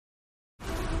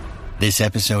This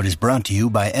episode is brought to you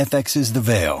by FX's The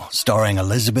Veil, starring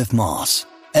Elizabeth Moss.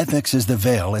 FX's The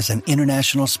Veil is an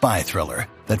international spy thriller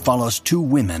that follows two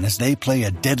women as they play a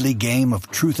deadly game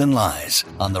of truth and lies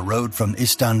on the road from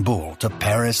Istanbul to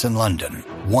Paris and London.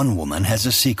 One woman has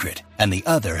a secret, and the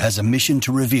other has a mission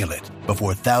to reveal it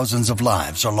before thousands of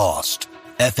lives are lost.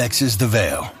 FX's The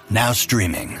Veil, now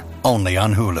streaming, only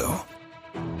on Hulu.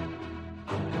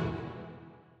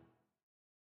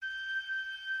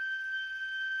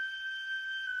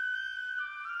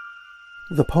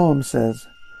 The poem says,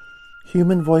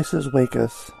 "Human voices wake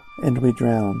us, and we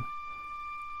drown."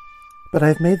 But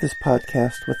I've made this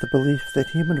podcast with the belief that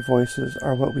human voices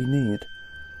are what we need.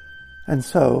 And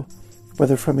so,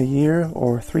 whether from a year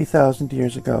or 3,000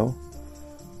 years ago,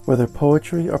 whether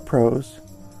poetry or prose,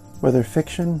 whether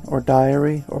fiction or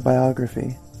diary or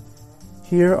biography,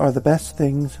 here are the best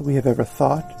things we have ever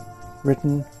thought,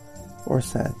 written, or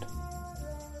said.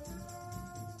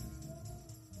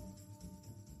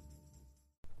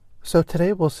 So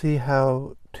today we'll see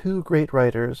how two great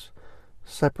writers,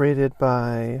 separated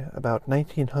by about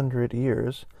 1900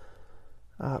 years,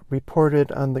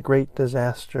 reported on the great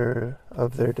disaster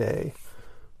of their day,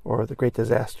 or the great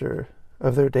disaster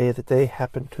of their day that they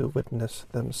happened to witness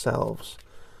themselves.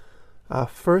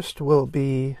 First will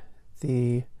be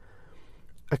the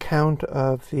account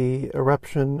of the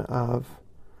eruption of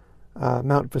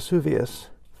Mount Vesuvius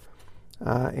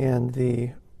and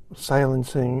the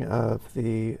silencing of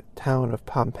the town of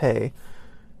Pompeii,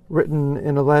 written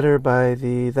in a letter by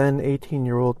the then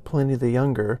 18-year-old Pliny the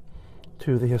Younger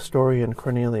to the historian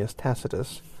Cornelius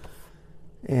Tacitus,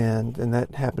 and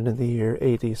that happened in the year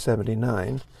AD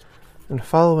 79. And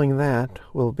following that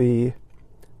will be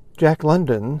Jack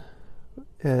London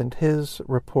and his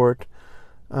report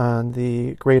on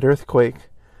the great earthquake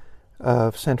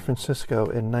of San Francisco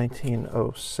in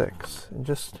 1906. And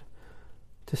just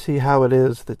to see how it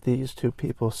is that these two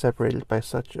people, separated by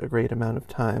such a great amount of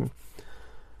time,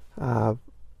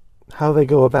 how they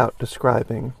go about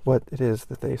describing what it is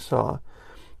that they saw.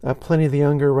 Pliny the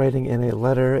Younger writing in a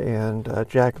letter, and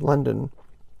Jack London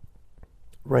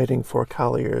writing for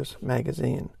Collier's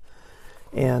magazine.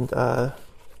 And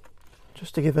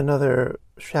just to give another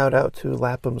shout out to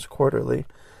Lapham's Quarterly,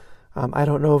 I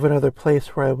don't know of another place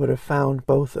where I would have found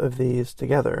both of these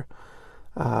together,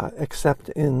 except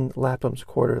in Lapham's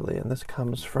Quarterly, and this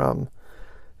comes from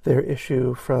their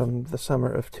issue from the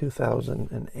summer of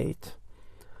 2008.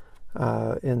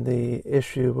 In the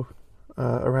issue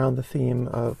around the theme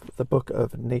of the Book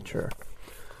of Nature.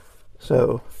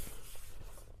 So,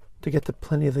 to get to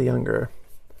Pliny the Younger,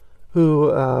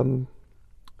 who,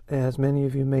 as many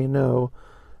of you may know,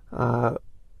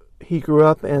 he grew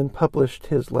up and published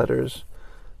his letters,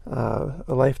 a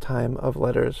lifetime of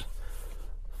letters,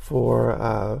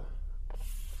 for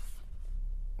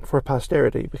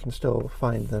posterity. We can still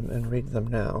find them and read them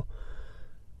now.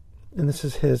 And this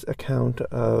is his account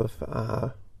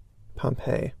of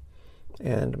Pompeii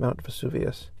and Mount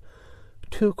Vesuvius.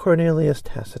 To Cornelius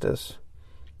Tacitus,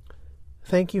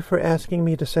 thank you for asking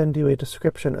me to send you a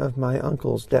description of my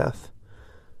uncle's death,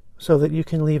 so that you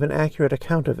can leave an accurate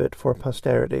account of it for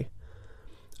posterity.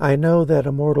 I know that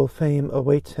immortal fame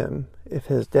awaits him if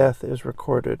his death is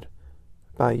recorded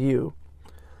by you,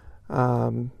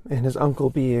 and his uncle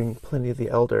being Pliny the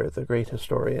Elder, the great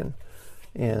historian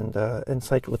and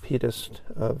encyclopedist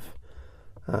of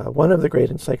one of the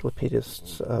great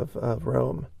encyclopedists of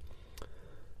Rome.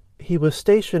 He was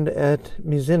stationed at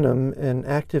Misenum in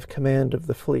active command of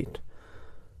the fleet.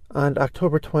 On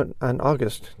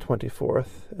August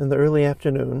 24th, in the early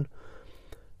afternoon,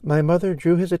 my mother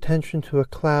drew his attention to a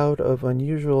cloud of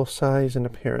unusual size and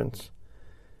appearance.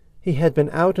 He had been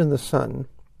out in the sun,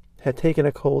 had taken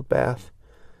a cold bath,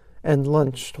 and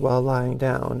lunched while lying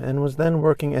down, and was then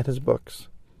working at his books.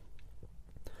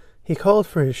 He called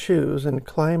for his shoes and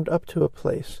climbed up to a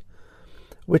place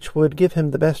which would give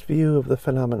him the best view of the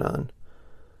phenomenon.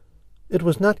 It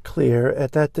was not clear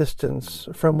at that distance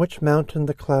from which mountain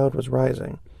the cloud was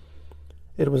rising.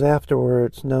 It was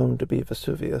afterwards known to be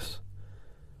Vesuvius.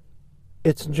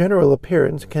 Its general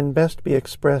appearance can best be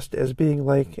expressed as being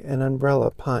like an umbrella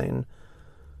pine,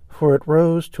 for it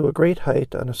rose to a great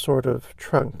height on a sort of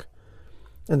trunk,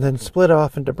 and then split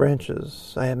off into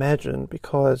branches, I imagine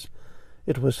because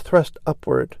it was thrust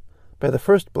upward by the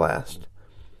first blast,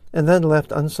 and then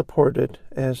left unsupported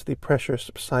as the pressure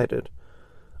subsided,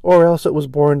 or else it was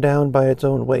borne down by its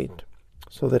own weight,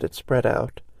 so that it spread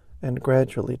out and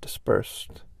gradually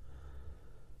dispersed.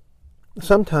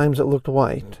 Sometimes it looked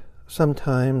white,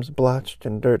 sometimes blotched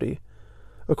and dirty,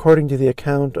 according to the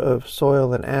account of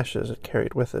soil and ashes it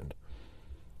carried with it.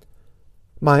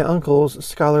 My uncle's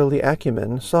scholarly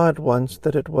acumen saw at once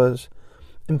that it was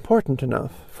important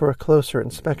enough for a closer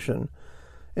inspection,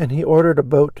 and he ordered a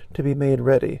boat to be made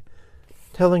ready,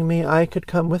 telling me I could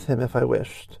come with him if I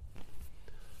wished.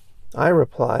 I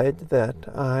replied that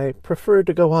I preferred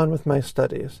to go on with my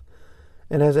studies,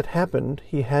 and as it happened,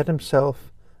 he had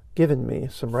himself given me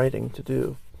some writing to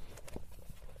do.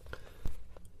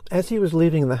 As he was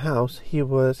leaving the house, he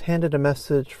was handed a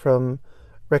message from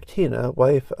Rectina,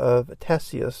 wife of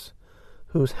Tacius,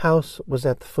 whose house was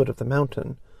at the foot of the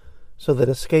mountain, so that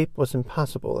escape was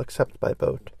impossible except by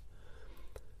boat.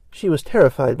 She was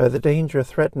terrified by the danger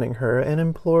threatening her, and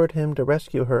implored him to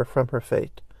rescue her from her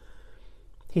fate.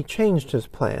 He changed his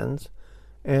plans,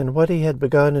 and what he had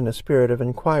begun in a spirit of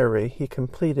inquiry he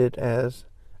completed as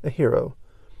a hero.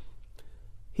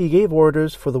 He gave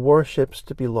orders for the warships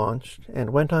to be launched,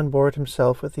 and went on board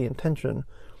himself with the intention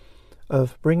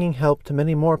of bringing help to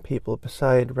many more people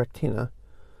beside Rectina,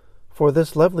 for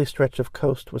this lovely stretch of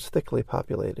coast was thickly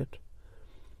populated.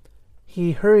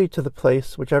 He hurried to the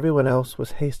place which everyone else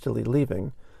was hastily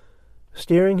leaving,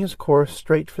 steering his course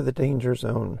straight for the danger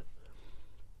zone.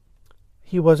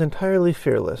 He was entirely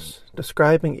fearless,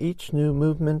 describing each new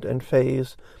movement and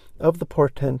phase of the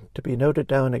portent to be noted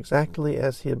down exactly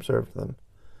as he observed them.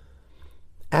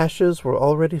 Ashes were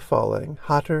already falling,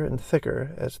 hotter and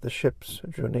thicker as the ships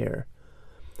drew near,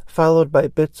 followed by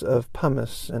bits of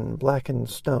pumice and blackened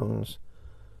stones,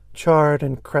 charred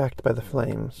and cracked by the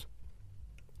flames.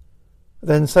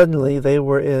 Then suddenly they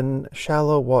were in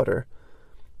shallow water,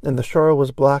 and the shore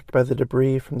was blocked by the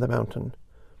debris from the mountain.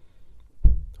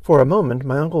 For a moment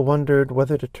my uncle wondered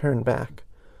whether to turn back,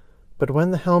 but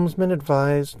when the helmsman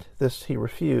advised this he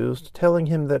refused, telling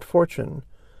him that fortune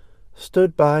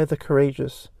stood by the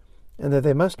courageous, and that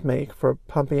they must make for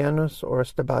Pompeianus or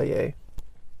Estaballe.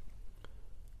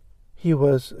 He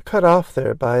was cut off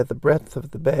there by the breadth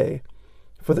of the bay,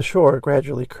 for the shore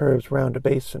gradually curves round a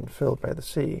basin filled by the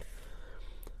sea,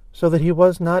 so that he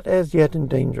was not as yet in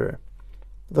danger,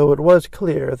 though it was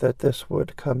clear that this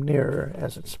would come nearer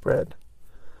as it spread.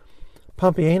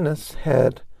 Pompeianus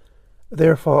had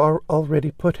therefore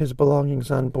already put his belongings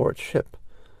on board ship,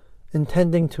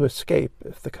 intending to escape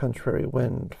if the contrary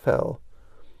wind fell.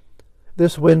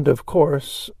 This wind, of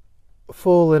course,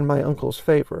 full in my uncle's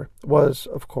favor,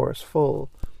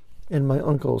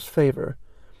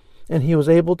 and he was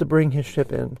able to bring his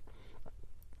ship in.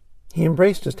 He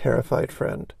embraced his terrified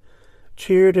friend,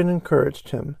 cheered and encouraged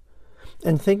him,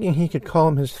 and thinking he could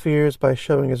calm his fears by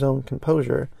showing his own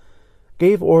composure,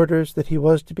 gave orders that he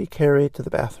was to be carried to the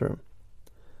bathroom.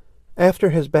 After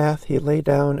his bath he lay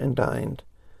down and dined.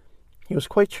 He was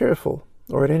quite cheerful,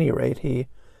 or at any rate he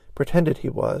pretended he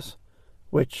was,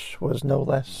 which was no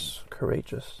less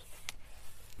courageous.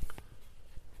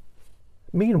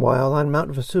 Meanwhile, on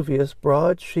Mount Vesuvius,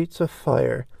 broad sheets of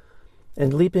fire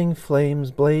and leaping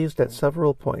flames blazed at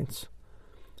several points,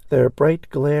 their bright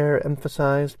glare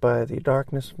emphasized by the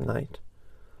darkness of night.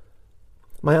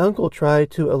 My uncle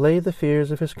tried to allay the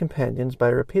fears of his companions by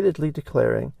repeatedly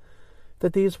declaring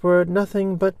that these were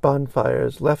nothing but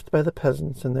bonfires left by the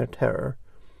peasants in their terror,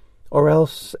 or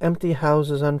else empty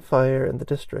houses on fire in the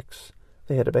districts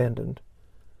they had abandoned.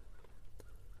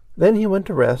 Then he went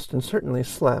to rest, and certainly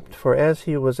slept, for as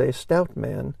he was a stout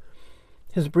man,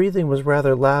 his breathing was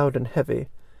rather loud and heavy,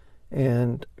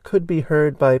 and could be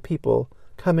heard by people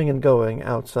coming and going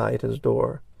outside his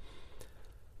door.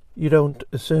 You don't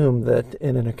assume that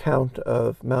in an account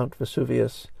of Mount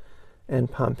Vesuvius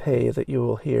and Pompeii that you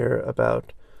will hear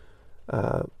about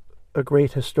a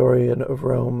great historian of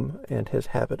Rome and his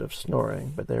habit of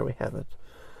snoring, but there we have it.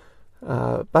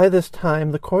 By this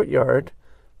time the courtyard,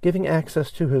 giving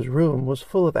access to his room, was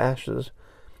full of ashes,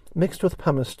 mixed with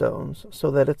pumice stones, so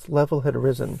that its level had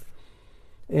risen,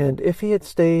 and if he had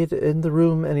stayed in the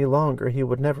room any longer he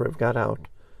would never have got out.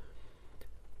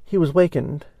 He was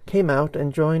wakened, came out,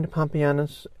 and joined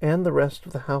Pompeianus and the rest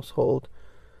of the household,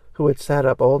 who had sat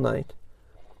up all night.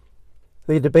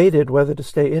 They debated whether to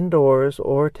stay indoors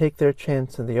or take their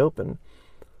chance in the open,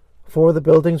 for the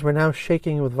buildings were now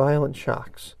shaking with violent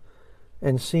shocks,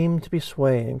 and seemed to be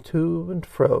swaying to and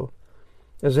fro,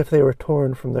 as if they were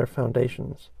torn from their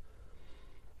foundations.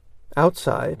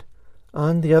 Outside,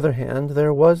 on the other hand,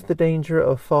 there was the danger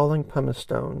of falling pumice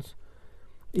stones,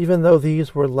 even though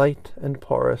these were light and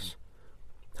porous.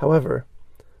 However,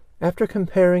 after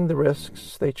comparing the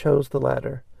risks, they chose the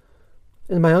latter.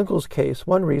 In my uncle's case,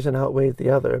 one reason outweighed the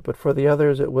other, but for the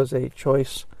others it was a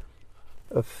choice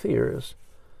of fears.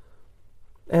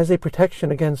 As a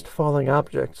protection against falling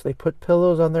objects, they put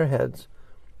pillows on their heads,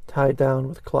 tied down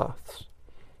with cloths.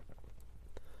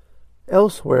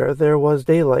 Elsewhere there was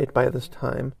daylight by this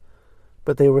time,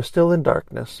 but they were still in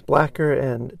darkness, blacker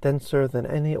and denser than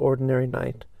any ordinary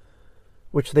night,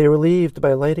 which they relieved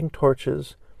by lighting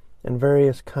torches and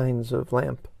various kinds of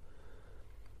lamp.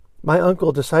 My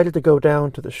uncle decided to go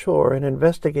down to the shore and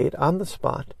investigate on the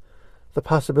spot the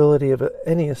possibility of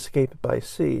any escape by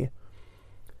sea,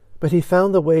 but he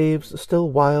found the waves still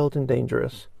wild and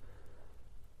dangerous.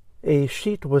 A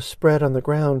sheet was spread on the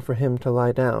ground for him to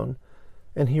lie down,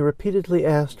 and he repeatedly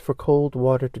asked for cold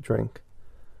water to drink.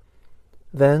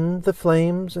 Then the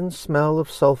flames and smell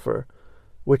of sulphur,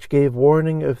 which gave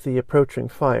warning of the approaching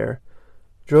fire,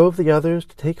 drove the others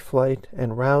to take flight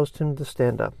and roused him to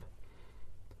stand up.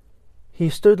 He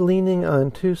stood leaning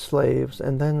on two slaves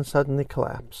and then suddenly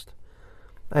collapsed.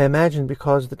 I imagine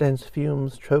because the dense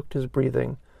fumes choked his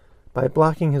breathing by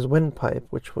blocking his windpipe,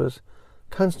 which was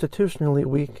constitutionally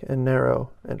weak and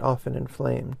narrow and often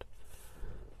inflamed.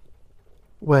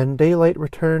 When daylight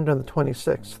returned on the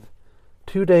 26th,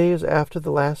 2 days after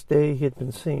the last day he had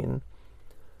been seen,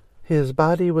 his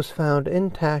body was found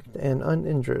intact and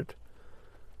uninjured,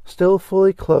 still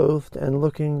fully clothed and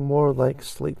looking more like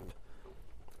sleep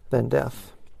than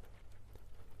death.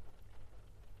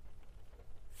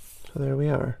 So there we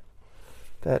are.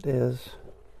 That is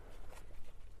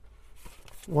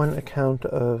one account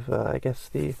of,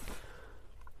 the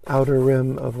outer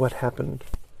rim of what happened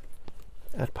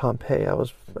at Pompeii.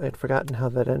 I had forgotten how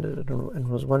that ended and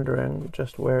was wondering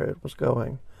just where it was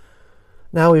going.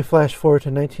 Now we flash forward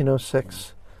to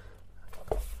 1906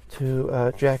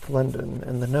 to Jack London,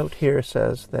 and the note here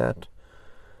says that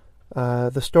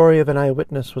the story of an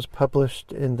eyewitness was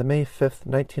published in the May 5th,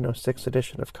 1906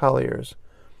 edition of Collier's.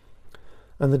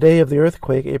 On the day of the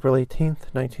earthquake, April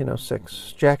 18th,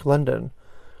 1906, Jack London,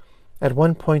 at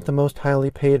one point the most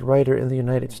highly paid writer in the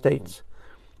United States,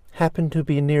 happened to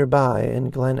be nearby in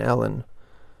Glen Ellen.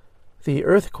 The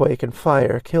earthquake and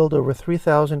fire killed over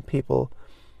 3,000 people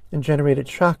and generated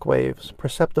shock waves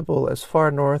perceptible as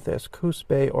far north as Coos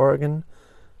Bay, Oregon,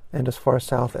 and as far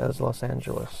south as Los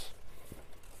Angeles.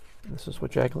 This is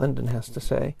what Jack London has to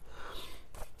say.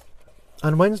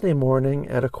 On Wednesday morning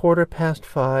at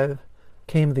 5:15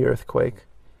 came the earthquake.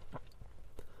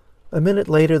 A minute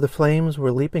later the flames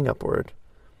were leaping upward.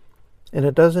 In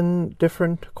a dozen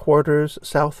different quarters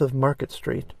south of Market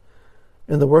Street,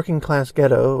 in the working-class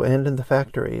ghetto and in the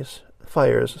factories,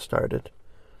 fires started.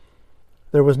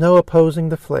 There was no opposing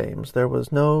the flames. There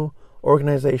was no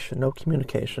organization, no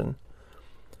communication.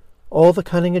 All the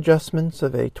cunning adjustments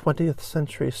of a 20th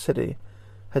century city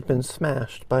had been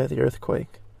smashed by the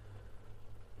earthquake.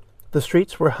 The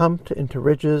streets were humped into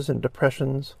ridges and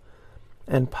depressions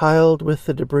and piled with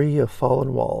the debris of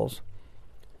fallen walls.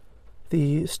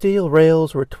 The steel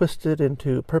rails were twisted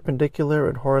into perpendicular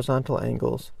and horizontal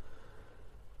angles.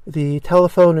 The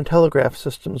telephone and telegraph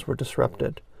systems were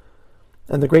disrupted,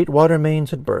 and the great water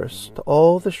mains had burst.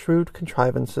 All the shrewd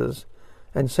contrivances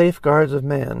and safeguards of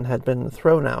man had been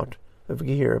thrown out of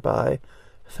gear by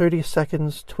 30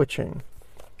 seconds twitching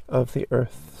of the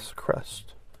earth's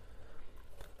crust.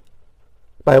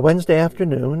 By Wednesday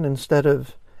afternoon, instead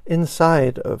of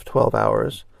inside of 12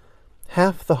 hours,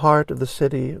 half the heart of the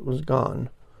city was gone.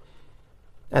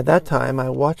 At that time I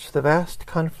watched the vast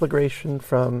conflagration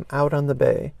from out on the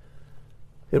bay.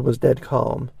 It was dead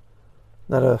calm.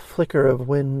 Not a flicker of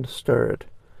wind stirred.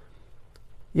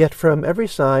 Yet from every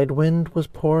side wind was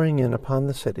pouring in upon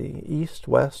the city, east,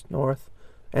 west, north,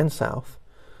 and south.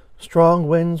 Strong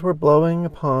winds were blowing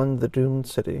upon the doomed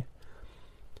city.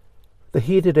 The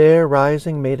heated air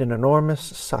rising made an enormous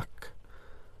suck.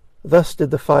 Thus did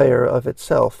the fire of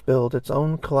itself build its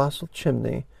own colossal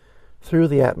chimney through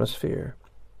the atmosphere.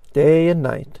 Day and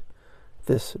night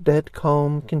this dead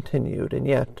calm continued, and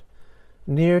yet,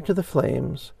 near to the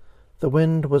flames, the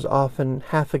wind was often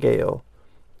half a gale,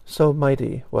 so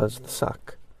mighty was the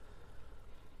suck.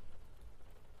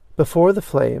 Before the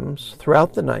flames,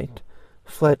 throughout the night,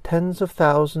 fled tens of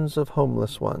thousands of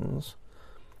homeless ones.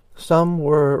 Some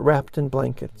were wrapped in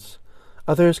blankets.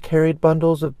 Others carried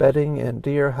bundles of bedding and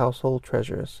dear household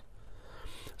treasures.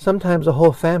 Sometimes a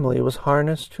whole family was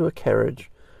harnessed to a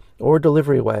carriage or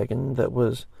delivery wagon that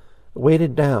was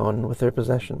weighted down with their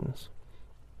possessions.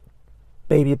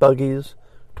 Baby buggies,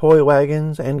 toy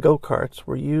wagons, and go-karts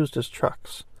were used as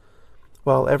trucks,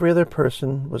 while every other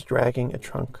person was dragging a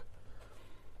trunk.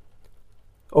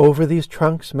 Over these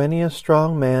trunks many a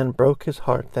strong man broke his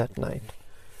heart that night.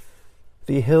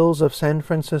 The hills of San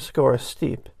Francisco are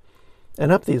steep,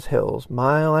 and up these hills,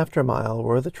 mile after mile,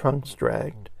 were the trunks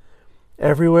dragged.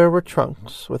 Everywhere were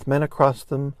trunks, with men across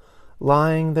them,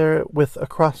 lying their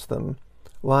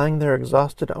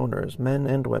exhausted owners, men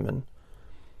and women.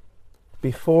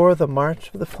 Before the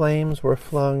march of the flames were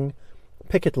flung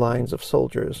picket lines of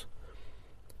soldiers.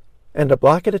 And a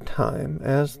block at a time,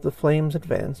 as the flames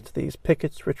advanced, these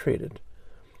pickets retreated.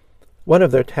 One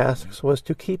of their tasks was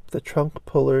to keep the trunk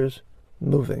pullers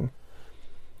moving.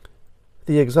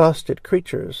 The exhausted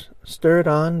creatures, stirred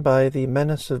on by the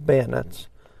menace of bayonets,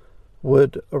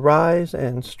 would arise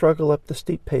and struggle up the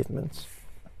steep pavements,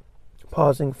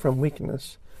 pausing from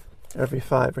weakness every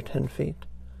 5 or 10 feet.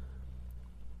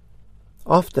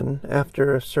 Often,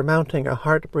 after surmounting a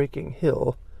heart-breaking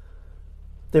hill,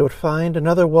 they would find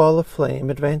another wall of flame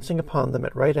advancing upon them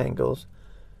at right angles,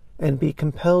 and be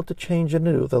compelled to change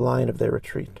anew the line of their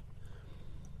retreat.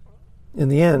 In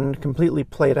the end, completely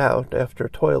played out after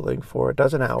toiling for a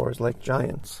dozen hours like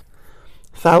giants,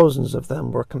 thousands of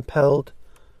them were compelled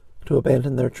to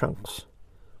abandon their trunks.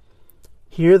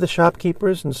 Here the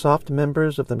shopkeepers and soft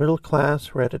members of the middle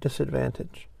class were at a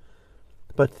disadvantage,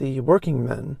 but the working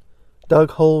men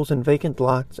dug holes in vacant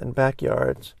lots and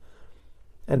backyards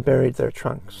and buried their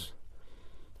trunks.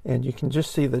 And you can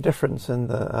just see the difference in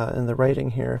the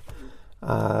writing here.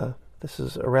 This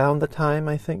is around the time,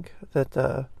 I think,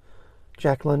 that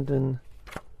Jack London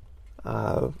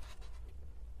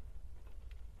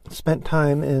spent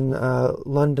time in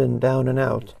London down and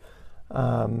out,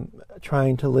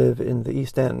 trying to live in the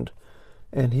East End.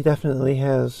 And he definitely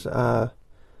has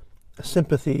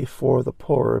sympathy for the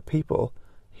poorer people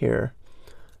here.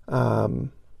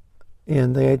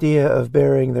 And the idea of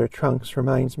burying their trunks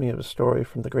reminds me of a story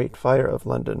from the Great Fire of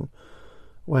London,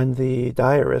 when the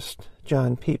diarist,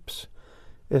 John Pepys,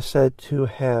 is said to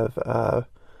have,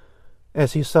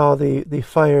 as he saw the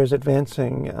fires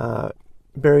advancing,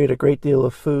 buried a great deal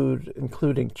of food,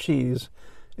 including cheese,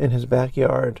 in his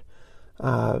backyard,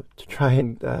 to try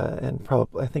and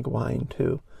probably, I think, wine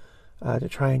too, to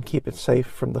try and keep it safe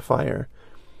from the fire.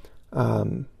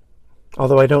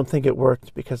 Although I don't think it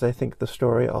worked, because I think the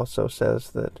story also says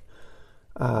that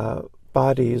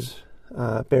bodies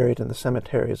buried in the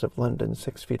cemeteries of London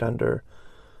 6 feet under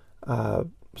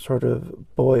sort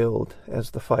of boiled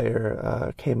as the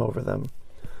fire came over them.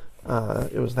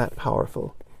 It was that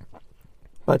powerful.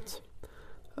 But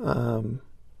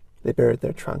they buried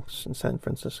their trunks in San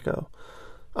Francisco.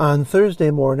 On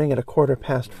Thursday morning at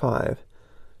 5:15,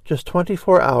 just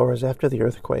 24 hours after the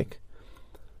earthquake,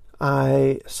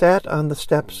 I sat on the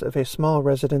steps of a small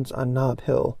residence on Nob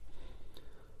Hill.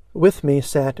 With me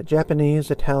sat Japanese,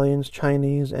 Italians,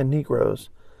 Chinese, and Negroes,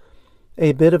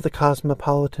 a bit of the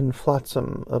cosmopolitan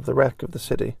flotsam of the wreck of the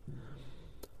city.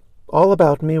 All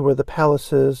about me were the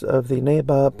palaces of the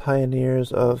nabob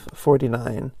pioneers of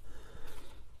 '49.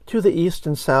 To the east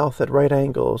and south at right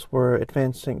angles were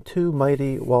advancing 2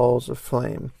 mighty walls of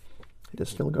flame. It is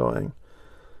still going.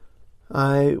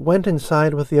 I went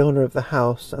inside with the owner of the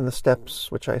house on the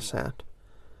steps which I sat.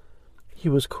 He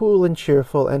was cool and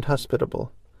cheerful and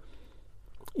hospitable.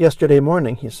 "Yesterday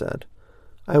morning," he said,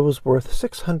 "I was worth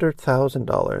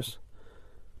 $600,000.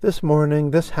 This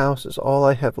morning this house is all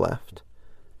I have left.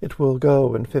 It will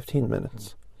go in 15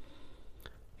 minutes.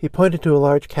 He pointed to a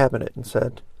large cabinet and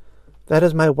said, "That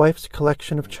is my wife's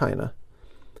collection of china.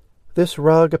 This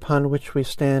rug upon which we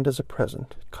stand is a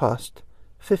present. It cost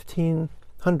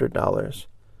 $1,500.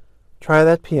 Try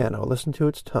that piano. Listen to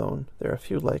its tone. There are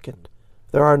few like it.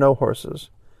 There are no horses.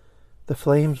 The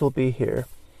flames will be here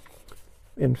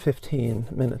in 15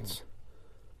 minutes.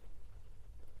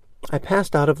 I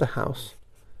passed out of the house.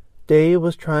 Day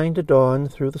was trying to dawn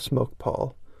through the smoke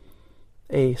pall.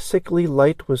 A sickly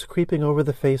light was creeping over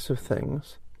the face of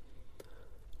things.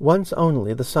 Once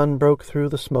only the sun broke through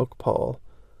the smoke pall,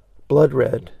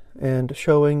 blood-red and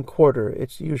showing quarter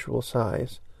its usual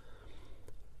size.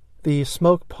 The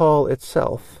smoke pall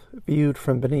itself, viewed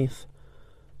from beneath,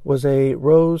 was a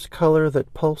rose color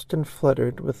that pulsed and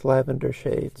fluttered with lavender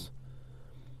shades.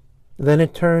 Then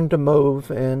it turned to mauve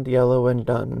and yellow and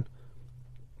dun.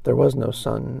 There was no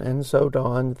sun, and so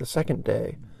dawned the second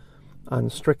day on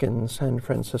stricken San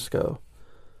Francisco.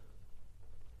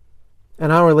 An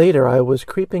hour later I was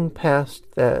creeping past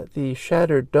the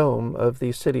shattered dome of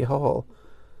the City Hall.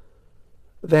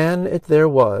 Then there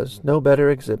was no better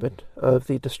exhibit of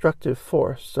the destructive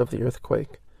force of the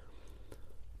earthquake.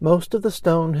 Most of the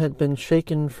stone had been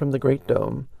shaken from the great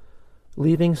dome,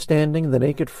 leaving standing the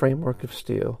naked framework of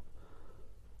steel.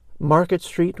 Market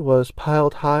Street was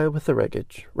piled high with the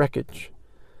wreckage,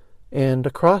 and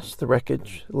across the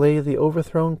wreckage lay the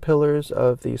overthrown pillars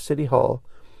of the City Hall,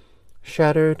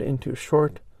 shattered into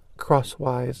short,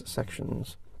 crosswise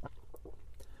sections.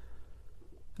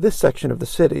 This section of the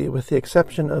city, with the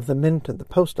exception of the Mint and the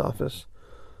post office,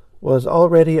 was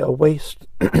already a waste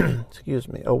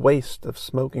of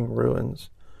smoking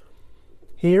ruins.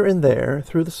 Here and there,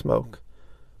 through the smoke,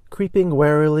 creeping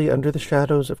warily under the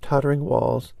shadows of tottering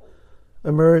walls,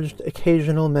 emerged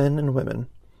occasional men and women.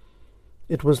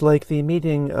 It was like the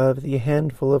meeting of the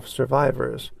handful of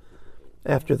survivors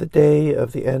after the day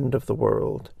of the end of the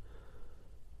world.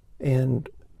 And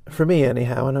for me,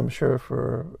 anyhow, and I'm sure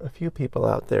for a few people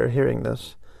out there hearing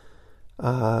this,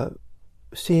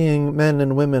 seeing men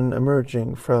and women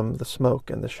emerging from the smoke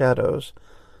and the shadows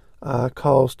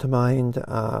calls to mind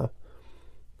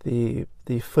the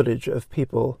footage of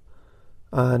people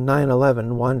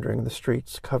 9/11 wandering the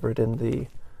streets covered in the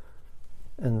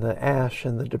ash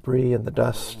and the debris and the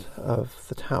dust of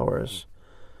the towers,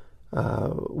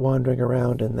 wandering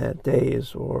around in that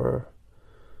daze or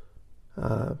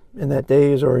in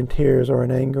tears or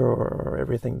in anger or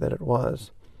everything that it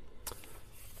was.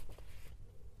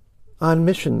 On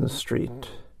Mission Street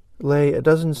lay a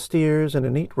dozen steers in a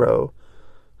neat row,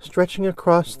 stretching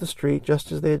across the street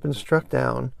just as they had been struck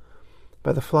down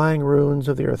by the flying ruins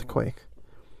of the earthquake.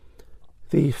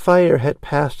 The fire had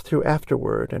passed through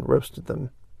afterward and roasted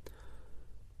them.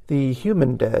 The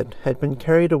human dead had been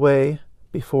carried away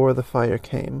before the fire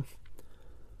came.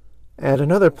 At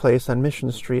another place on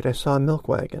Mission Street I saw a milk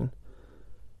wagon.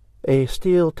 A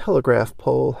steel telegraph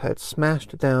pole had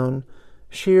smashed down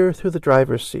sheer through the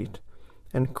driver's seat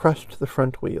and crushed the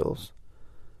front wheels,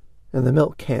 and the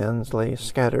milk cans lay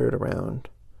scattered around.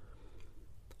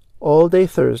 All day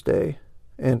Thursday,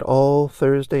 and all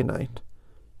Thursday night,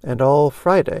 and all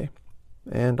Friday,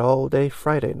 and all day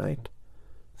Friday night,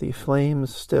 the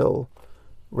flames still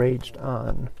raged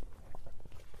on.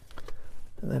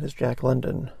 And that is Jack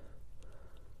London.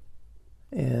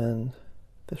 And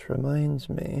this reminds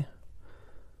me,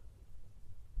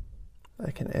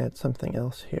 I can add something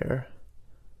else here.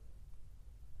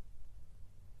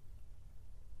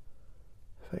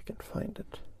 If I can find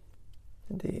it.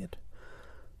 Indeed.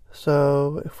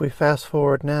 So if we fast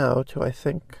forward now to, I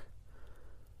think,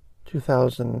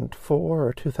 2004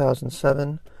 or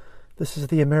 2007, this is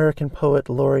the American poet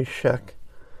Lori Scheck,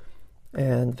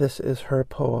 and this is her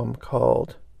poem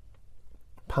called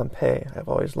Pompeii. I've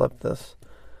always loved this.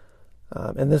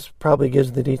 And this probably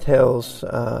gives the details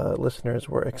listeners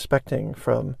were expecting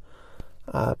from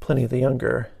Pliny the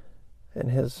Younger in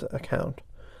his account.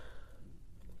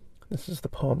 This is the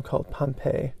poem called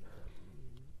Pompeii.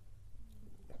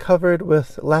 Covered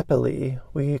with lapilli,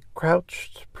 we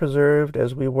crouched, preserved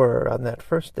as we were on that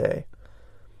first day,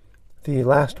 the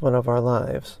last one of our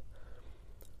lives.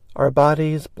 Our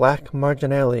bodies black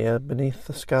marginalia beneath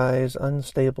the sky's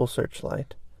unstable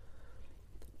searchlight.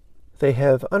 They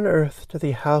have unearthed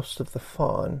the house of the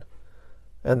faun,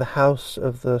 and the house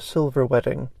of the silver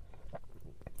wedding,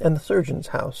 and the surgeon's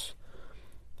house,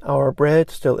 our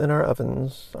bread still in our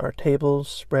ovens, our tables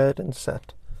spread and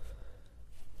set.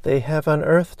 They have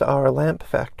unearthed our lamp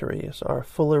factories, our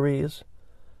fooleries,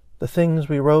 the things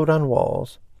we wrote on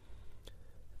walls.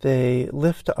 They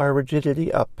lift our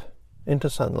rigidity up into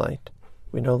sunlight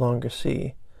we no longer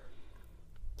see.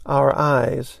 Our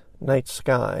eyes, night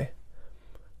sky,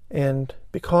 and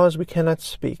because we cannot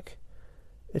speak,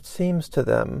 it seems to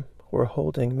them we're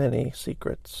holding many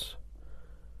secrets.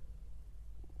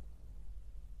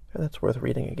 And that's worth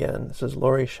reading again. This is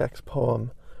Lori Scheck's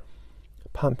poem,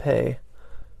 Pompeii.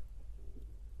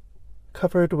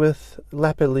 Covered with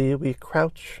lapilli, we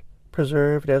crouch,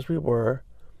 preserved as we were,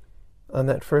 on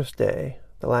that first day,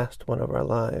 the last one of our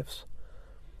lives.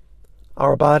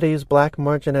 Our bodies black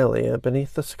marginalia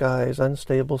beneath the sky's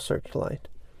unstable searchlight.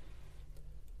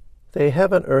 They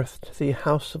have unearthed the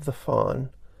house of the faun,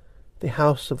 the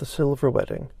house of the silver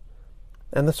wedding,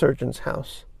 and the surgeon's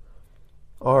house.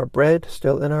 Our bread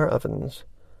still in our ovens,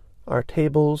 our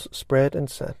tables spread and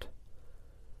set.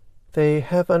 They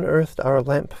have unearthed our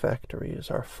lamp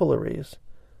factories, our fooleries,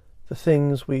 the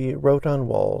things we wrote on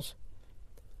walls.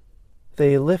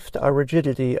 They lift our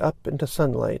rigidity up into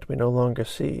sunlight we no longer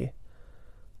see,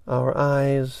 our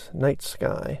eyes night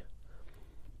sky.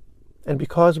 And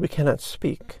because we cannot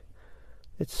speak,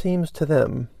 it seems to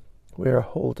them we are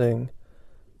holding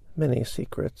many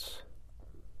secrets.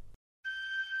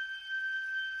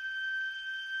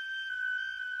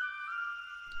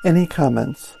 Any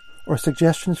comments or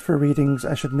suggestions for readings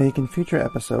I should make in future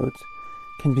episodes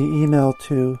can be emailed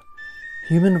to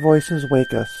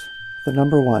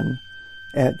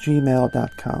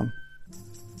humanvoiceswakeus1@gmail.com.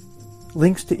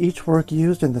 Links to each work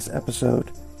used in this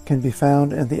episode can be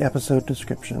found in the episode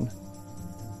description.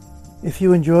 If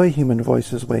you enjoy Human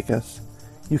Voices Wake Us,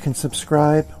 you can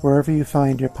subscribe wherever you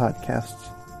find your podcasts.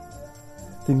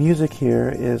 The music here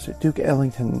is Duke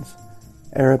Ellington's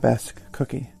Arabesque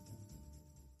Cookie.